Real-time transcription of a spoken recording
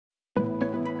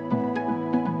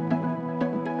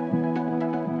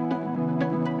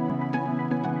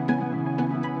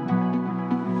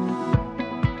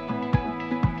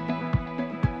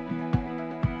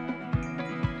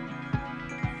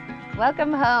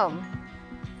Welcome home.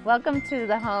 Welcome to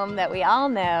the home that we all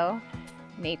know,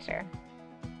 nature.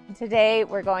 Today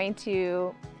we're going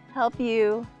to help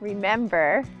you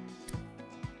remember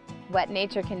what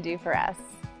nature can do for us.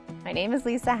 My name is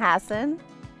Lisa Hassin,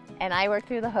 and I work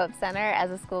through the Hope Center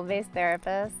as a school-based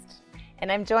therapist.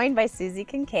 And I'm joined by Susie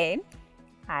Kincade.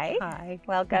 Hi. Hi.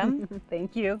 Welcome.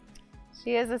 Thank you.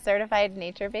 She is a certified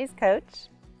nature-based coach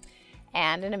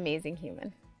and an amazing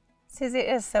human. Susie,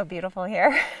 it is so beautiful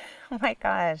here. Oh my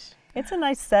gosh. It's a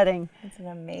nice setting. It's an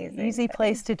amazing Easy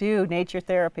place to do nature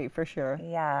therapy for sure.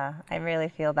 Yeah, I really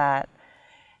feel that.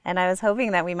 And I was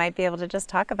hoping that we might be able to just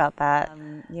talk about that.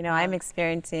 You know, I'm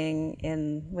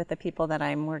experiencing with the people that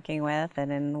I'm working with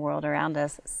and in the world around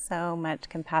us so much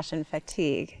compassion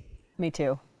fatigue. Me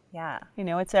too. Yeah. You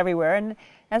know, it's everywhere. And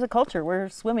as a culture, we're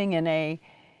swimming in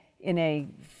a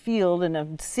field, in a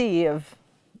sea of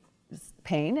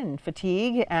pain and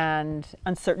fatigue and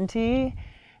uncertainty.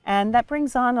 And that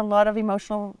brings on a lot of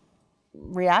emotional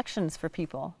reactions for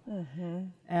people. Mm-hmm.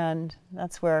 And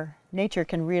that's where nature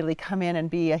can really come in and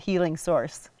be a healing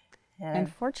source. Yeah.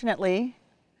 And fortunately,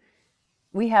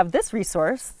 we have this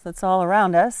resource that's all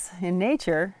around us in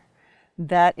nature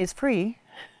that is free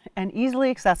and easily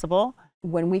accessible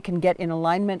when we can get in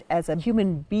alignment as a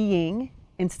human being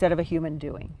instead of a human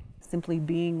doing. Simply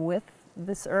being with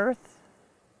this earth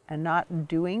and not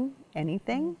doing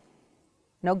anything.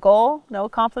 No goal, no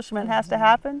accomplishment has to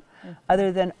happen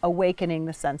other than awakening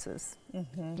the senses.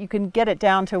 You can get it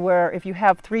down to where if you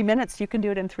have 3 minutes, you can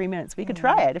do it in 3 minutes. We could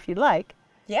try it if you'd like.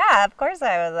 Yeah, of course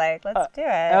I would like. Let's do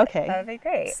it. Okay. That would be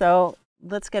great. So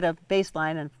let's get a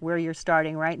baseline of where you're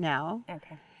starting right now.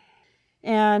 Okay.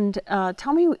 And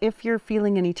tell me if you're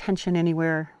feeling any tension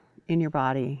anywhere in your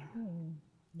body.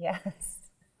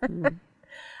 Yes. I'm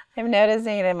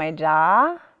noticing it in my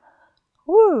jaw,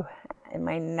 in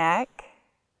my neck,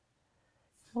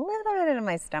 a little bit in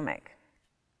my stomach.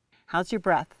 How's your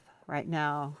breath right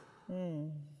now?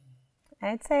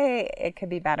 I'd say it could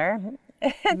be better.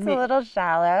 It's a little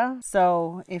shallow.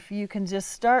 So if you can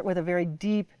just start with a very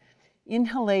deep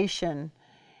inhalation,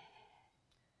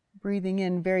 breathing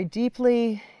in very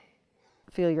deeply,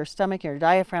 feel your stomach, your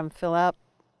diaphragm fill up,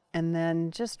 and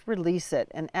then just release it.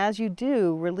 And as you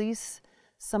do, release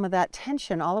some of that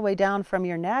tension all the way down from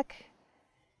your neck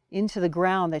into the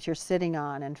ground that you're sitting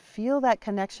on, and feel that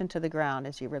connection to the ground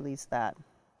as you release that.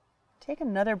 Take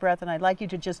another breath, and I'd like you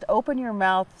to just open your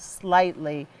mouth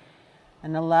slightly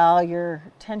and allow your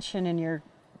tension in your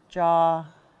jaw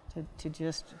to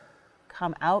just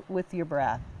come out with your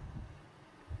breath.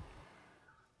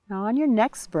 Now on your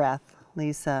next breath,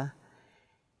 Lisa,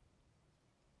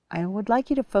 I would like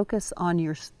you to focus on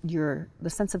the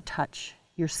sense of touch,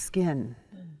 your skin.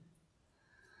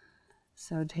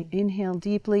 So inhale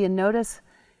deeply and notice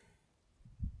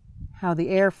how the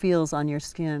air feels on your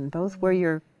skin, both where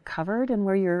you're covered and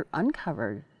where you're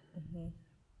uncovered.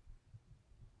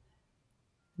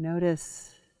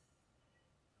 Notice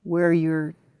where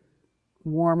you're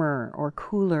warmer or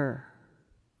cooler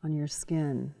on your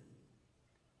skin.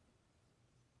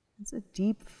 It's a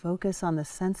deep focus on the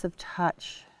sense of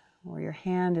touch, where your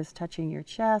hand is touching your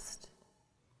chest,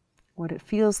 what it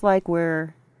feels like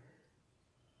where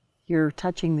you're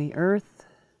touching the earth.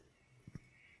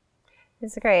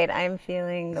 It's great. I'm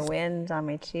feeling the wind on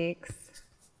my cheeks.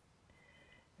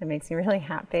 It makes me really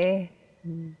happy.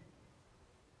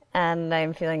 And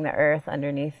I'm feeling the earth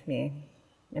underneath me,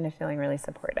 and I'm feeling really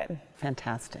supported.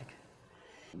 Fantastic.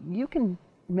 You can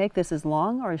make this as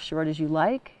long or as short as you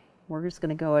like. We're just going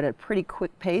to go at a pretty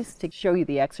quick pace to show you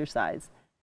the exercise.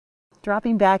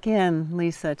 Dropping back in,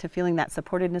 Lisa, to feeling that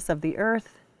supportedness of the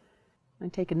earth.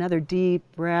 And take another deep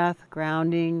breath,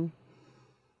 grounding,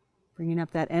 bringing up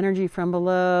that energy from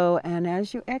below. And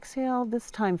as you exhale,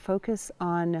 this time focus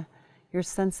on your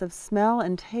sense of smell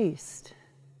and taste.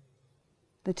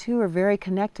 The two are very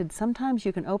connected. Sometimes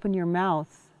you can open your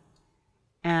mouth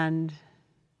and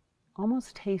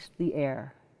almost taste the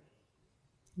air.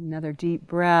 Another deep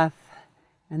breath,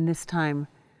 and this time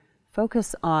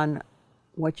focus on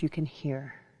what you can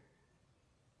hear.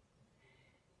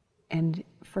 And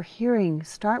for hearing,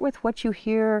 start with what you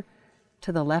hear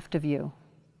to the left of you,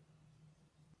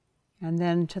 and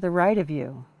then to the right of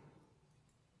you,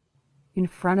 in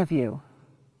front of you,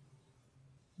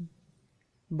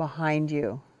 behind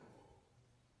you,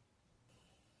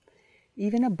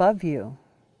 even above you,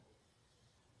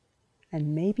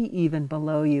 and maybe even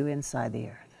below you inside the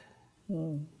earth.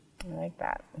 I like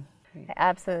that. I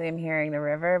absolutely am hearing the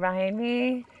river behind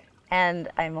me, and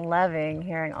I'm loving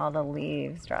hearing all the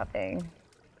leaves dropping.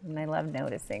 And I love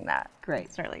noticing that. Great.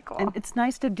 It's really cool. And it's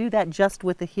nice to do that just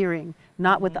with the hearing,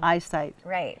 not with the eyesight.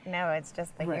 Right. No, it's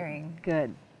just the hearing.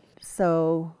 Good.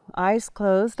 So eyes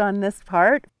closed on this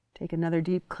part. Take another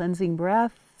deep cleansing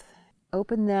breath.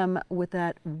 Open them with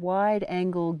that wide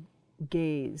angle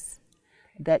gaze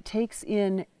that takes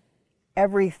in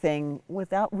everything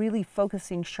without really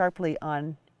focusing sharply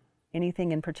on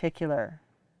anything in particular.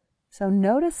 So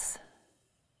notice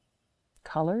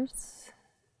colors,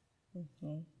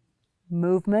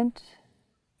 movement.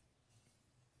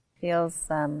 Feels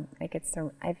like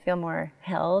I feel more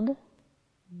held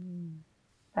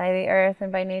by the earth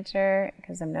and by nature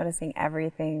because I'm noticing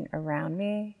everything around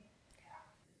me.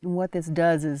 And what this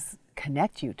does is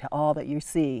connect you to all that you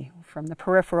see, from the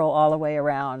peripheral all the way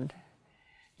around.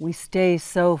 We stay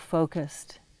so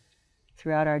focused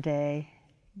throughout our day,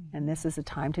 and this is a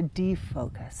time to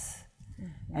defocus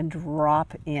and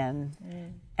drop in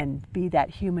and be that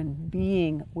human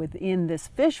being within this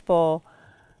fishbowl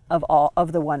of all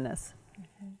of the oneness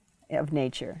of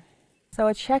nature. So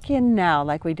a check-in now,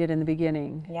 like we did in the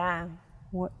beginning. Yeah.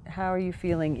 How are you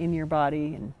feeling in your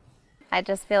body? And I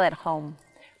just feel at home.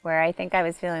 Where I think I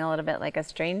was feeling a little bit like a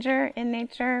stranger in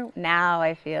nature, now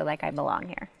I feel like I belong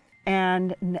here.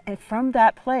 And from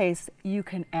that place, you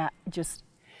can just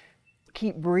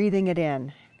keep breathing it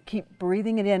in. Keep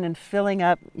breathing it in and filling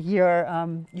up your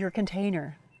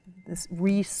container, this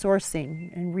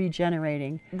resourcing and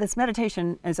regenerating. This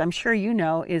meditation, as I'm sure you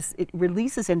know, it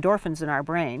releases endorphins in our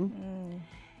brain.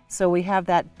 So we have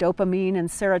that dopamine and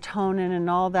serotonin and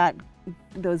all that,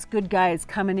 those good guys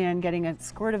coming in, getting a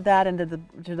squirt of that into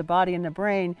the body and the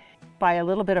brain. By a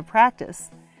little bit of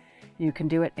practice, you can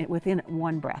do it within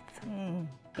one breath.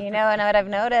 You know, and what I've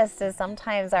noticed is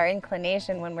sometimes our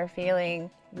inclination when we're feeling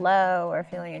low or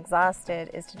feeling exhausted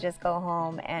is to just go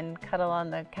home and cuddle on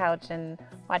the couch and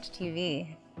watch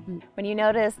TV. When you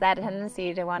notice that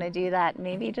tendency to want to do that,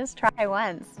 maybe just try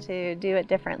once to do it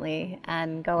differently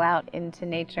and go out into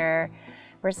nature.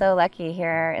 We're so lucky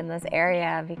here in this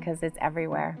area because it's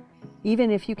everywhere. Even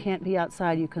if you can't be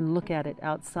outside, you can look at it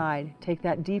outside. Take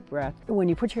that deep breath. When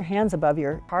you put your hands above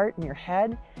your heart and your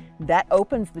head, that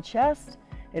opens the chest,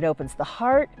 it opens the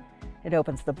heart, it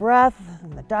opens the breath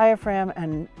and the diaphragm,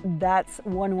 and that's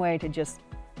one way to just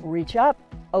reach up,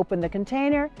 open the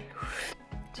container,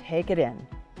 take it in.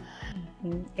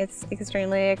 It's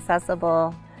extremely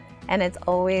accessible, and it's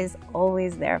always,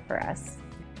 always there for us.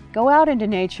 Go out into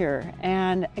nature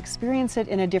and experience it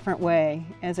in a different way,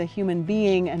 as a human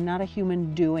being and not a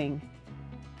human doing.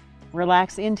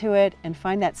 Relax into it and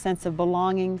find that sense of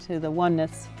belonging to the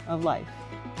oneness of life.